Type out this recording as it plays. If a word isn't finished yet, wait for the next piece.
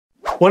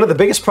One of the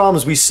biggest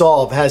problems we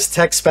solve as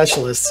tech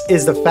specialists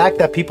is the fact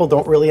that people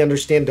don't really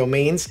understand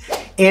domains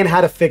and how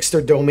to fix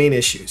their domain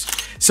issues.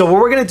 So what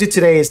we're going to do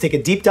today is take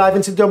a deep dive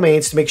into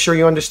domains to make sure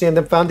you understand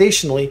them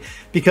foundationally,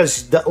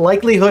 because the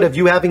likelihood of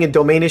you having a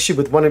domain issue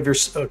with one of your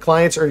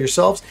clients or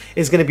yourselves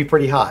is going to be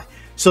pretty high.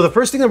 So the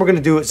first thing that we're going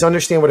to do is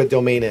understand what a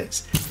domain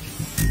is.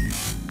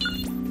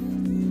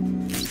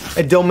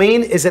 A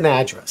domain is an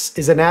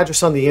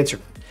address on the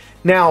internet.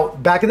 Now,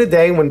 back in the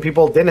day when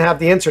people didn't have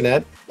the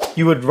internet,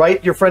 you would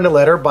write your friend a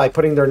letter by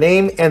putting their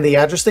name and the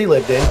address they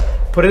lived in,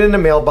 put it in the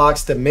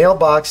mailbox. The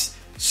mailbox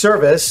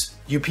service,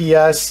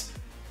 UPS,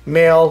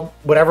 mail,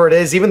 whatever it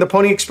is, even the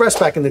Pony Express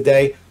back in the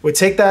day, would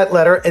take that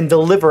letter and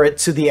deliver it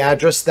to the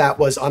address that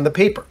was on the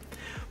paper.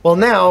 Well,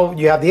 now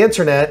you have the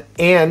internet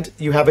and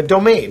you have a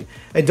domain.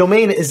 A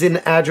domain is an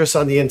address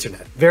on the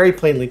internet, very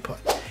plainly put.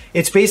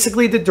 It's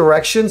basically the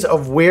directions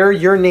of where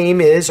your name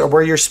is or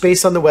where your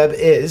space on the web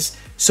is,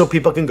 so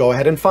people can go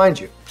ahead and find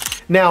you.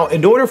 Now,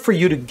 in order for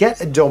you to get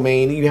a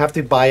domain, you have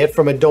to buy it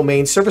from a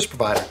domain service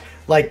provider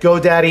like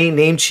GoDaddy,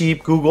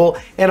 Namecheap, Google,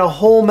 and a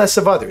whole mess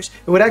of others.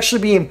 It would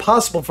actually be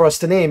impossible for us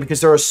to name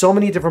because there are so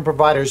many different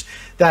providers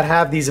that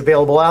have these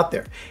available out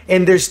there.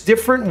 And there's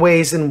different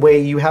ways and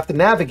way you have to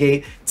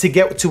navigate to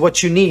get to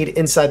what you need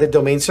inside the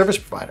domain service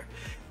provider.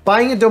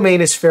 Buying a domain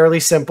is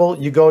fairly simple.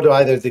 You go to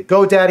either the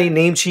GoDaddy,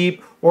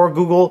 Namecheap, or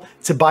Google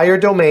to buy your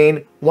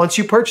domain. Once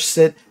you purchase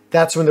it,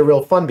 that's when the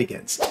real fun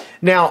begins.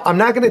 Now, I'm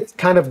not going to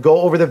kind of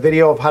go over the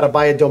video of how to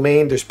buy a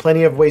domain. There's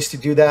plenty of ways to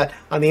do that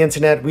on the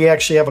internet. We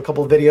actually have a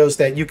couple of videos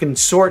that you can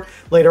sort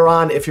later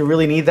on if you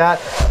really need that.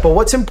 But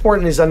what's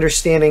important is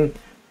understanding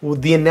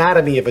the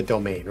anatomy of a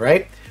domain,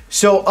 right?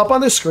 So up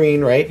on the screen,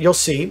 right, you'll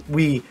see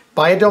we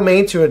buy a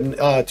domain to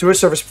a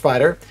service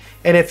provider.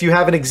 And if you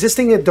have an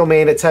existing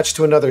domain attached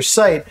to another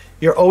site,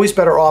 you're always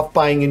better off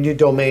buying a new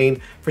domain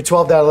for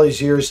 $12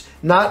 a year,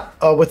 not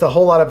with a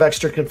whole lot of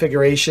extra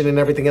configuration and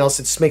everything else.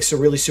 It just makes it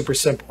really super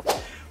simple.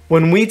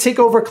 When we take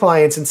over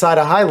clients inside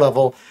a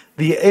HighLevel,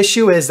 the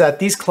issue is that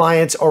these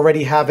clients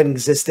already have an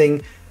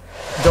existing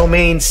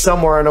domain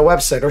somewhere on a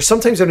website, or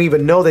sometimes they don't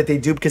even know that they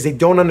do because they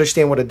don't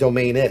understand what a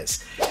domain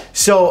is.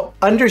 So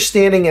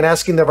understanding and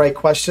asking the right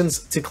questions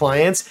to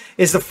clients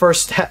is the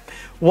first step.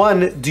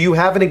 One, do you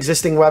have an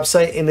existing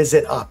website and is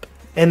it up?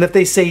 And if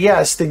they say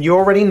yes, then you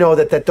already know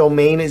that that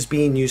domain is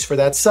being used for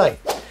that site.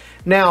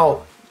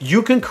 Now,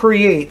 you can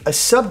create a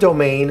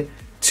subdomain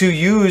to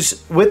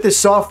use with this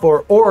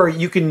software, or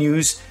you can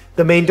use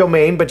the main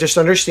domain, but just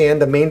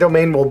understand the main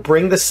domain will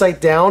bring the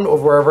site down or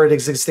wherever it's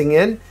existing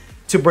in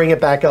to bring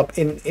it back up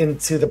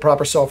into the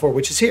proper software,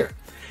 which is here.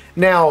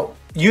 Now,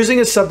 using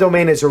a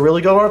subdomain is a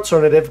really good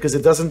alternative because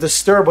it doesn't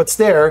disturb what's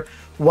there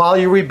while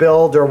you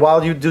rebuild or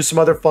while you do some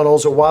other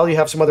funnels or while you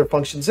have some other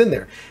functions in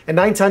there. And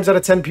 9 times out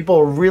of 10,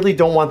 people really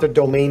don't want their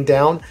domain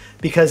down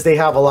because they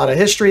have a lot of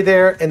history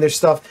there and there's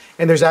stuff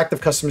and there's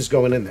active customers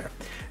going in there.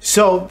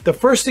 So the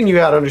first thing you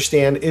got to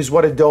understand is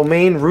what a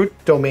domain root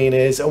domain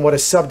is and what a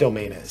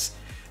subdomain is.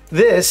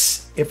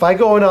 This, if I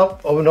go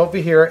up over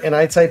here and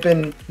I type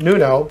in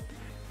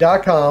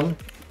Nuno.com,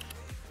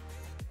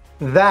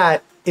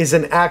 that is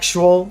an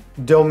actual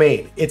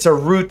domain. It's a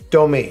root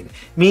domain,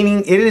 meaning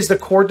it is the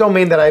core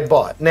domain that I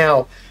bought.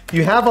 Now,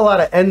 you have a lot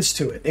of ends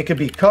to it. It could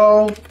be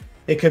co,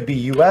 it could be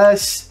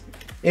US,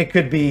 it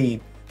could be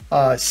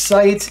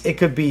site, it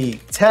could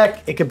be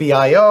tech, it could be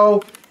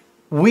IO.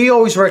 We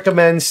always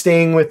recommend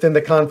staying within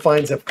the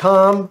confines of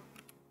com,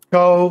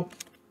 co,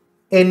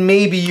 and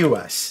maybe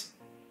US.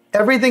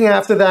 Everything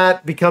after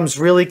that becomes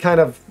really kind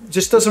of,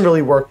 just doesn't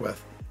really work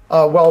with,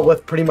 well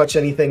with pretty much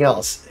anything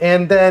else.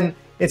 And then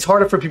it's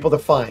harder for people to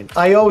find.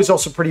 IO is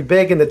also pretty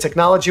big in the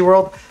technology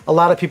world. A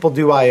lot of people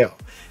do IO.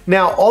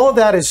 Now, all of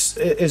that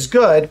is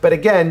good, but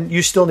again,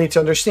 you still need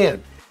to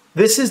understand.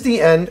 This is the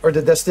end or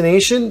the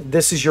destination.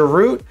 This is your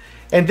root,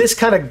 and this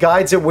kind of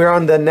guides it where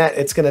on the net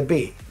it's gonna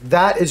be.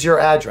 That is your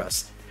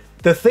address.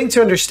 The thing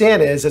to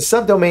understand is a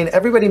subdomain,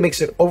 everybody makes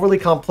it overly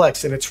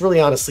complex, and it's really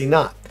honestly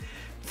not.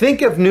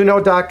 Think of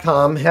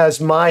Nuno.com as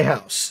my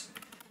house.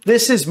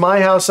 This is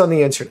my house on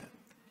the internet.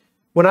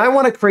 When I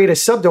want to create a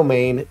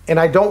subdomain and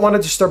I don't want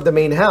to disturb the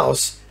main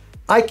house,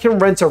 I can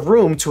rent a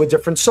room to a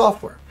different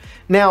software.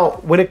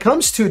 Now, when it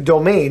comes to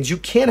domains, you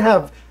can't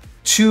have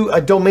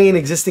a domain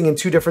existing in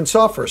 2 different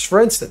softwares.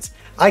 For instance,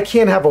 I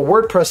can't have a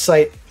WordPress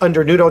site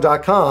under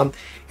Nuno.com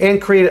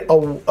and create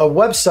a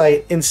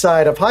website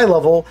inside of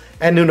HighLevel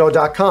and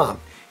Nuno.com.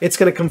 It's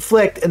going to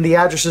conflict and the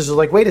addresses are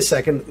like, wait a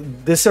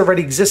second, this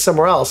already exists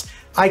somewhere else.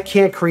 I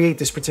can't create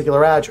this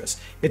particular address.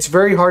 It's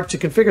very hard to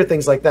configure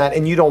things like that,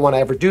 and you don't want to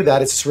ever do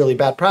that. It's just really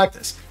bad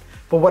practice.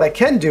 But what I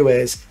can do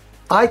is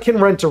I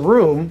can rent a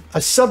room, a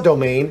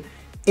subdomain,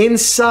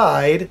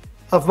 inside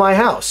of my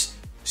house.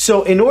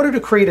 So in order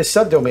to create a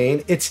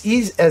subdomain, it's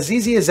as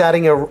easy as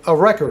adding a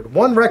record,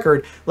 one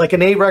record, like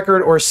an A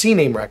record or a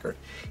CNAME record.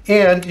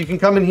 And you can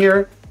come in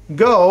here,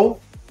 go,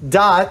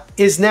 dot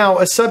is now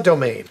a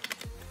subdomain.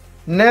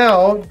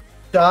 Now,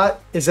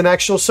 dot is an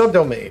actual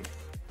subdomain.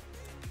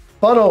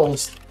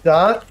 Funnels,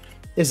 dot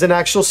is an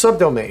actual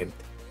subdomain.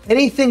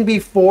 Anything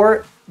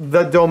before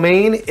the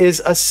domain is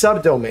a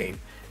subdomain.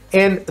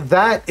 And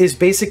that is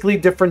basically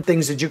different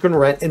things that you can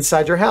rent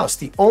inside your house.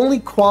 The only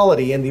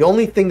quality and the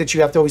only thing that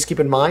you have to always keep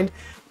in mind,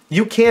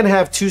 you can't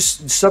have two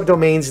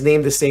subdomains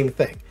named the same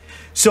thing.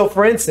 So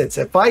for instance,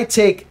 if I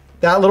take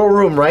that little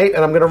room, right,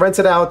 and I'm going to rent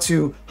it out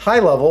to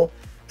HighLevel,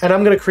 and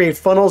I'm going to create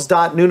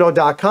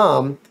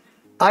funnels.nuno.com,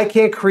 I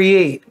can't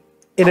create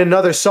in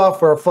another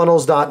software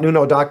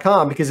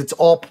funnels.nuno.com because it's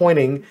all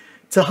pointing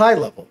to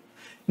HighLevel.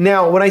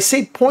 Now, when I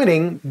say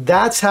pointing,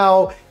 that's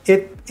how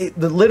it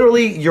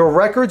literally your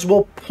records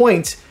will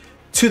point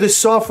to the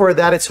software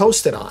that it's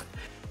hosted on.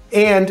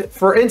 And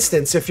for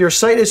instance, if your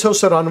site is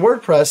hosted on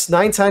WordPress,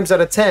 9 times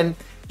out of 10,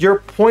 you're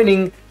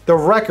pointing the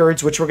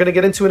records, which we're going to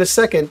get into in a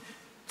second,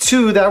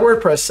 to that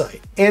WordPress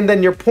site. And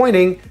then you're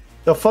pointing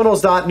the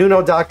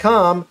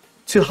funnels.nuno.com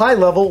to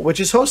HighLevel, which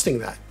is hosting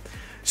that.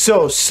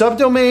 So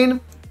subdomain,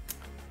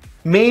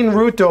 main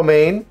root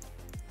domain,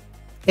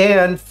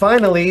 and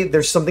finally,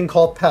 there's something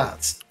called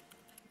paths.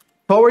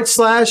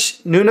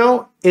 /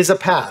 Nuno is a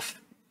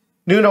path.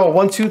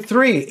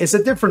 Nuno123 is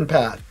a different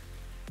path.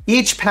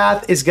 Each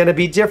path is going to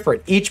be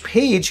different. Each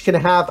page can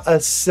have a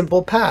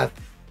simple path.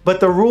 But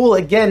the rule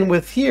again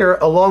with here,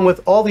 along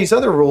with all these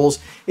other rules,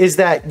 is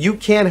that you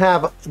can't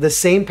have the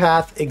same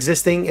path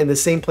existing in the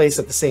same place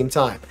at the same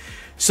time.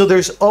 So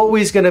there's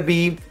always going to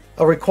be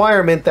a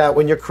requirement that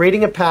when you're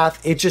creating a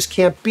path, it just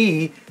can't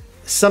be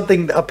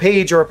something, a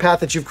page or a path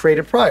that you've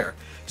created prior.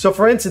 So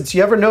for instance,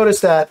 you ever notice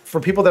that for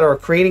people that are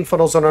creating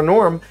funnels on a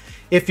norm,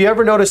 if you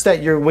ever notice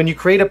that when you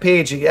create a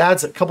page, it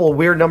adds a couple of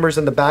weird numbers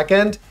in the back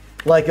end,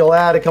 like you'll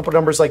add a couple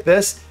numbers like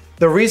this.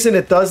 The reason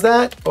it does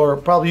that, or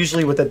probably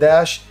usually with a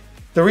dash,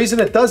 the reason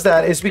it does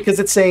that is because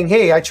it's saying,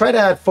 hey, I tried to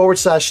add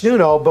 /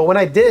 Nuno, but when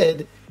I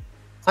did,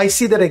 I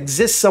see that it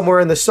exists somewhere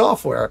in the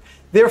software.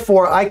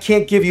 Therefore, I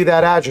can't give you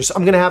that address.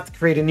 I'm going to have to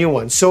create a new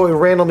one. So it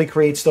randomly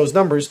creates those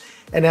numbers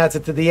and adds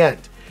it to the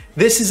end.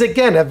 This is,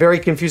 again, a very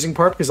confusing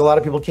part because a lot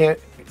of people can't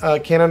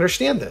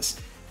understand this.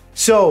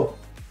 So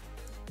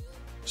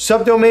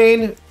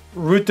subdomain,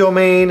 root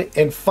domain,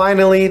 and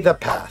finally the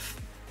path.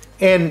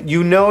 And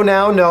you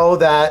now know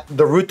that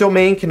the root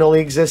domain can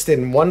only exist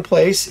in one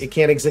place. It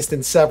can't exist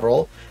in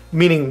several,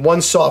 meaning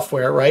one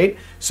software, right?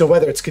 So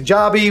whether it's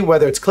Kajabi,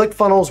 whether it's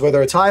ClickFunnels,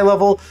 whether it's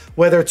HighLevel,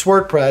 whether it's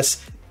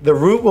WordPress, the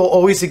root will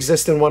always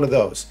exist in one of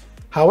those.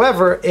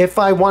 However, if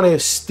I want to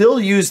still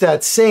use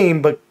that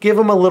same, but give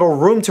them a little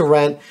room to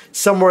rent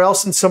somewhere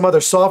else in some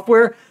other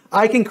software,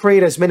 I can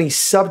create as many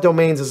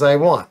subdomains as I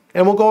want.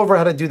 And we'll go over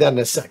how to do that in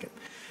a second.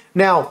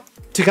 Now,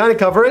 to kind of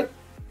cover it,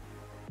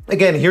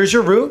 again, here's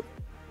your root.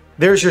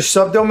 There's your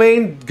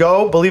subdomain.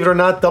 Go, believe it or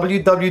not,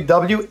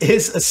 www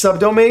is a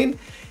subdomain.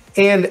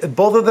 And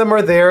both of them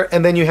are there.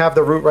 And then you have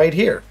the root right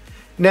here.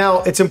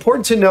 Now, it's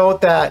important to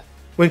note that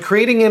when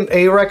creating an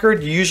A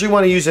record, you usually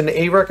want to use an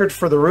A record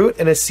for the root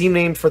and a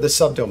CNAME for the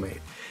subdomain.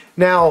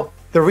 Now,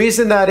 the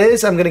reason that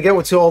is, I'm going to get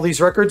what all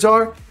these records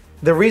are.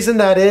 The reason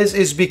that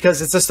is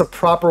because it's just a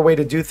proper way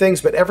to do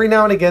things. But every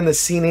now and again, the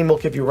CNAME will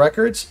give you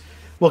records.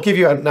 We'll give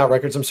you, not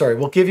records, I'm sorry.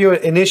 We'll give you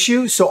an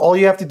issue. So all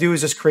you have to do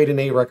is just create an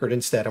A record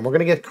instead. And we're going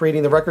to get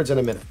creating the records in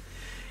a minute.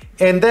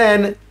 And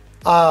then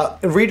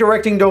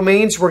redirecting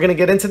domains, we're going to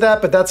get into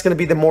that, but that's going to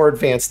be the more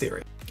advanced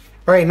theory.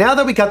 All right, now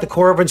that we got the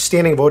core of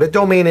understanding of what a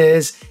domain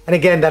is, and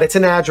again, that it's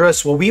an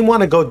address, what we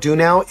want to go do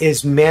now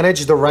is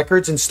manage the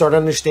records and start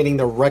understanding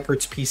the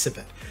records piece of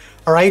it.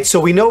 All right, so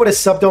we know what a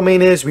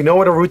subdomain is, we know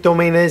what a root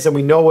domain is, and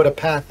we know what a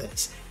path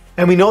is.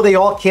 And we know they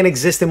all can't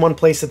exist in one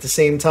place at the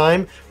same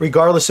time,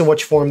 regardless of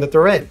which form that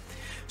they're in.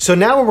 So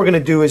now what we're going to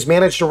do is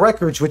manage the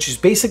records, which is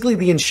basically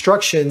the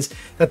instructions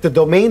that the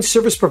domain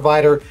service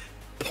provider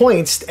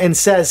points and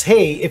says,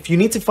 hey, if you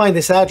need to find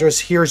this address,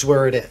 here's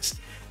where it is.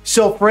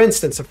 So for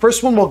instance, the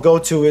first one we'll go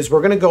to is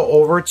we're going to go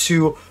over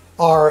to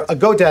our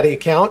GoDaddy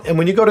account. And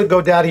when you go to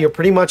GoDaddy, you'll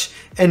pretty much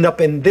end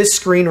up in this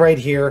screen right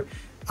here.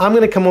 I'm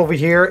going to come over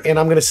here and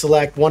I'm going to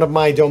select one of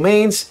my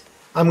domains.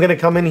 I'm going to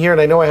come in here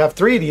and I know I have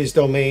 3 of these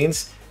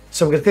domains.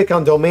 So I'm going to click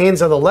on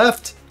domains on the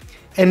left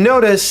and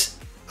notice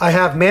I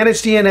have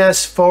manage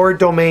DNS,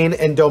 domain,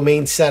 and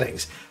domain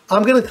settings.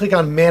 I'm going to click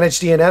on manage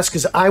DNS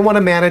because I want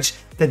to manage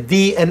the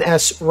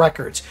DNS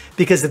records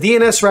because the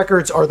DNS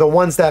records are the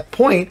ones that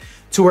point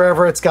to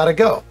wherever it's got to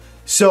go.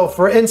 So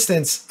for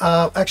instance,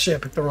 actually I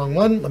picked the wrong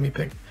one. Let me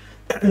pick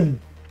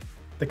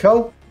the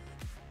co.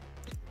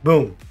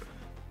 Boom.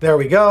 There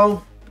we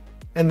go.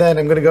 And then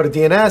I'm going to go to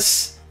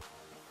DNS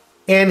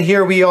and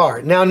here we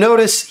are. Now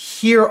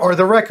notice here are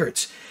the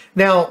records.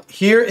 Now,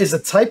 here is a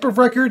type of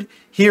record.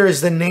 Here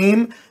is the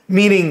name,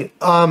 meaning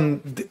we're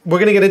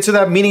going to get into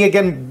that. Meaning,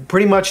 again,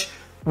 pretty much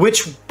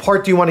which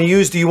part do you want to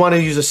use? Do you want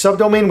to use a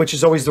subdomain, which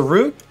is always the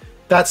root?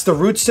 That's the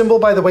root symbol,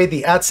 by the way.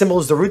 The @ symbol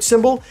is the root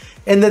symbol.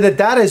 And then the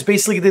data is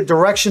basically the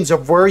directions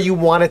of where you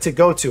want it to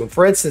go to. And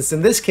for instance,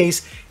 in this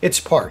case,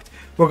 it's parked.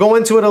 We'll go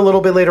into it a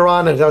little bit later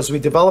on as we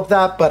develop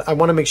that, but I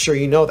want to make sure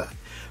you know that,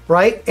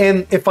 right?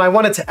 And if I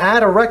wanted to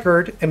add a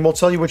record, and we'll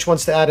tell you which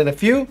ones to add in a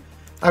few,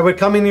 I would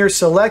come in here,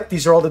 select,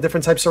 these are all the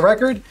different types of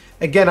record.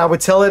 Again, I would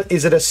tell it,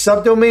 is it a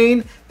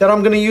subdomain that I'm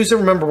going to use it?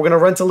 Remember, we're going to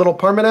rent a little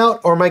apartment out,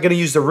 or am I going to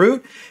use the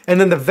root?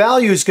 And then the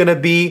value is going to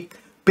be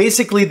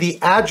basically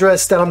the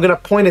address that I'm going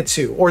to point it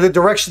to, or the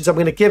directions I'm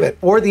going to give it,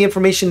 or the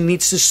information it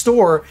needs to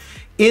store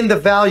in the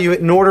value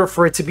in order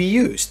for it to be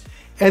used.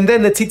 And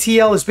then the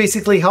TTL is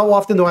basically how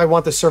often do I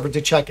want the server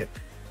to check it.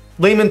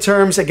 Layman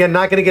terms, again,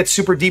 not going to get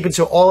super deep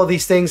into all of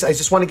these things. I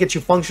just want to get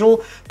you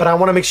functional, but I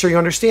want to make sure you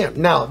understand.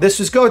 Now, this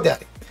is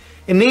GoDaddy.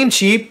 In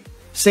Namecheap,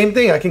 same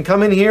thing. I can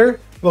come in here.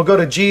 We'll go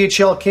to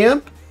GHL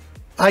Camp.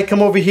 I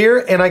come over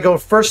here and I go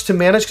first to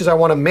manage because I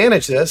want to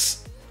manage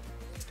this.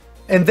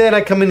 And then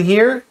I come in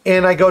here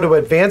and I go to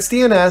Advanced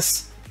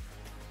DNS.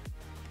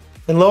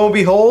 And lo and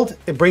behold,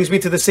 it brings me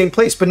to the same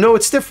place. But no,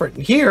 it's different.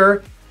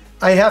 Here,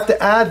 I have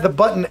to add the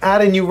button,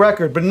 add a new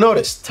record. But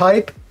notice,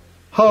 type,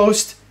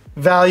 host,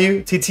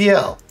 value,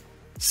 TTL.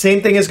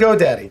 Same thing as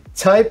GoDaddy.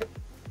 Type,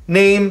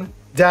 name,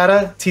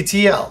 data,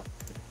 TTL.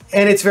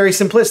 And it's very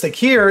simplistic.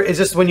 Here is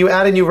just when you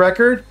add a new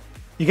record,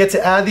 you get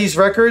to add these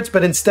records,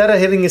 but instead of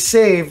hitting a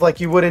save like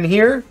you would in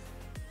here,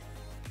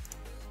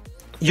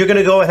 you're going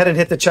to go ahead and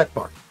hit the check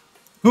mark.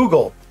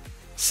 Google,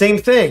 same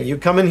thing. You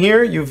come in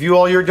here, you view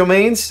all your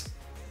domains.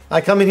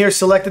 I come in here,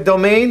 select a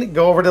domain,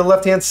 go over to the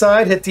left-hand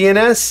side, hit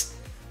DNS,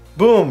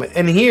 boom.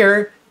 And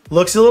here,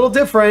 looks a little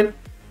different,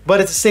 but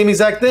it's the same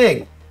exact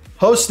thing.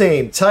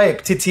 Hostname,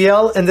 type,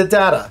 TTL, and the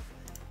data.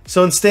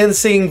 So instead of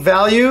saying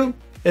value,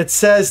 it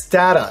says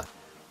data.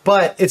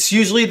 But it's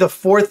usually the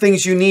 4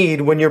 things you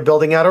need when you're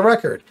building out a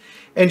record.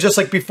 And just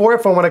like before,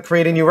 if I want to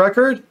create a new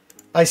record,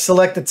 I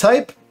select the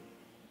type.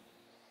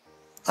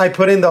 I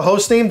put in the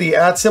host name, the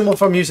 @ symbol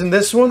if I'm using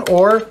this one,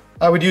 or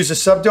I would use a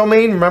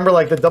subdomain, remember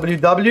like the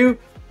www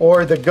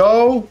or the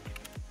go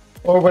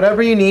or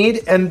whatever you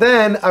need. And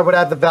then I would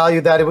add the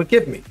value that it would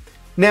give me.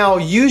 Now,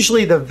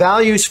 usually the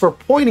values for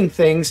pointing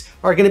things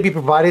are going to be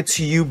provided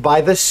to you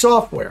by the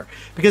software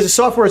because the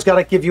software has got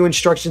to give you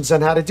instructions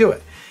on how to do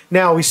it.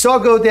 Now, we saw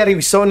GoDaddy,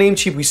 we saw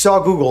Namecheap, we saw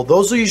Google.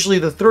 Those are usually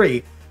the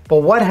 3. But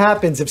what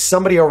happens if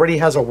somebody already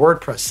has a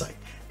WordPress site?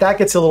 That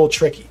gets a little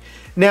tricky.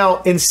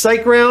 Now, in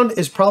SiteGround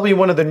is probably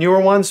one of the newer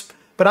ones,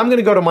 but I'm going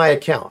to go to my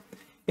account.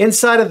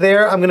 Inside of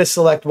there, I'm going to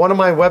select one of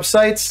my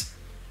websites,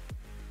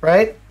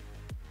 right?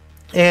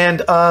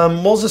 And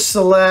we'll just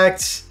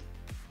select,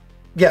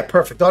 yeah,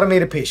 perfect,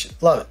 Automated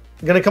Patient. Love it.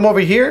 I'm going to come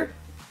over here,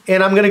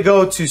 and I'm going to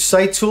go to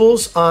Site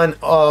Tools on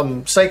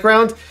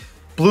SiteGround.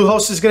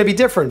 Bluehost is going to be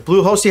different.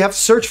 Bluehost, you have to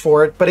search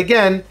for it. But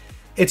again,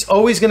 it's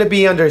always going to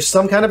be under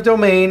some kind of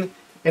domain,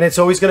 and it's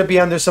always going to be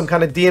under some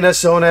kind of DNS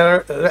zone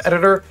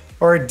editor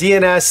or a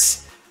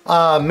DNS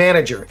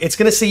manager. It's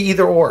going to say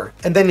either or.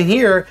 And then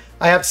here,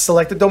 I have to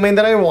select the domain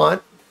that I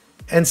want.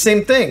 And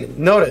same thing.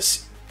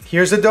 Notice,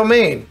 here's the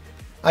domain.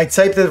 I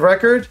type the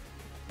record,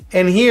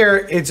 and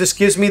here it just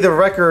gives me the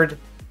record,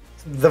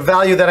 the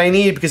value that I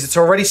need because it's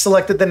already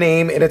selected the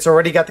name and it's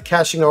already got the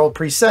caching all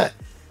preset.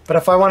 But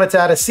if I wanted to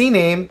add a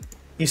CNAME,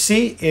 you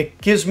see,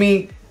 it gives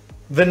me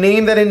the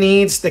name that it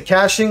needs, the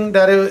caching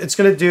that it's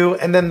going to do,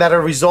 and then that it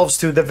resolves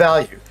to the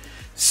value.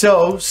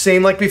 So,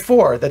 same like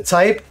before, the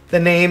type, the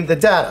name, the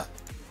data.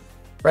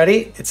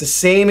 Ready? It's the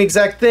same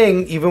exact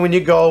thing even when you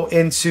go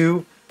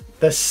into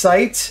the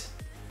site.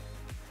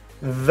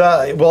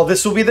 Well,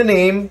 this will be the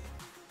name,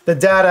 the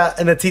data,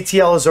 and the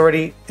TTL is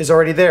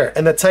already there,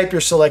 and the type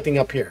you're selecting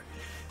up here.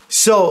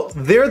 So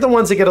they're the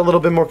ones that get a little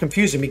bit more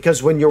confusing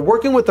because when you're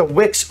working with a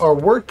Wix or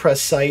WordPress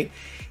site,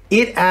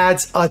 it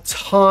adds a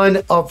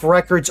ton of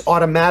records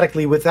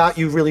automatically without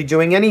you really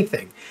doing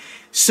anything.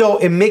 So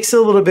it makes it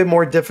a little bit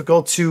more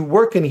difficult to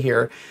work in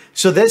here.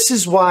 So this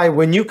is why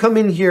when you come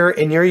in here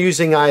and you're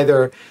using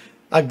either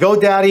a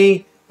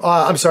GoDaddy,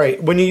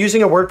 when you're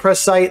using a WordPress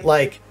site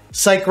like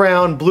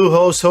SiteGround,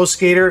 Bluehost,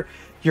 HostGator,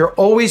 you're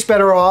always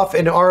better off,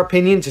 in our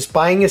opinion, just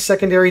buying a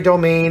secondary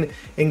domain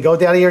in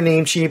GoDaddy or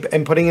Namecheap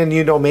and putting a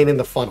new domain in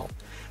the funnel.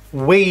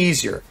 Way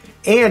easier.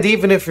 And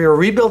even if you're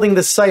rebuilding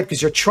the site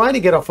because you're trying to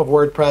get off of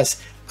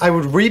WordPress, I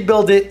would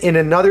rebuild it in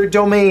another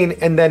domain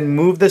and then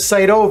move the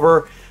site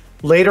over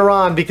later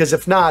on because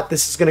if not,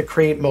 this is going to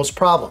create most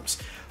problems.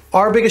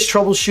 Our biggest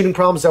troubleshooting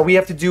problems that we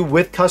have to do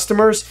with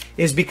customers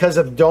is because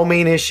of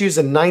domain issues,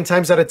 and 9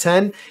 times out of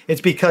 10,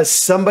 it's because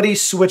somebody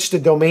switched the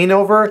domain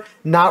over,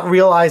 not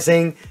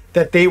realizing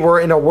that they were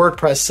in a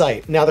WordPress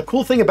site. Now, the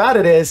cool thing about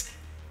it is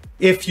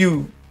if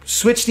you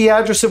switch the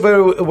address of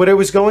what it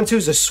was going to,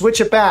 is to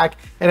switch it back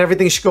and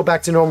everything should go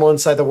back to normal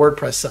inside the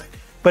WordPress site.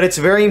 But it's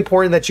very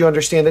important that you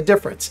understand the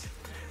difference.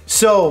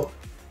 So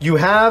you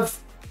have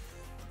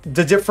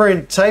the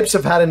different types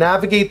of how to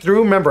navigate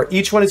through. Remember,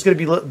 each one is going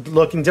to be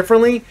looking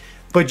differently,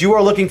 but you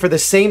are looking for the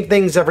same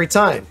things every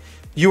time.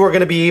 You are going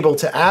to be able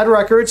to add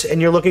records,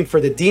 and you're looking for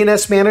the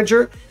DNS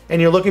manager,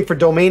 and you're looking for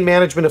domain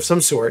management of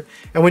some sort.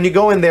 And when you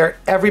go in there,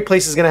 every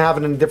place is going to have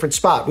it in a different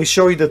spot. We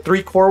show you the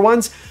 3 core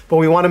ones, but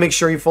we want to make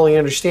sure you fully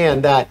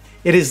understand that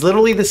it is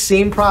literally the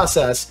same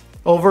process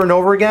over and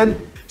over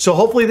again. So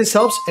hopefully this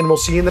helps, and we'll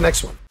see you in the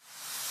next one.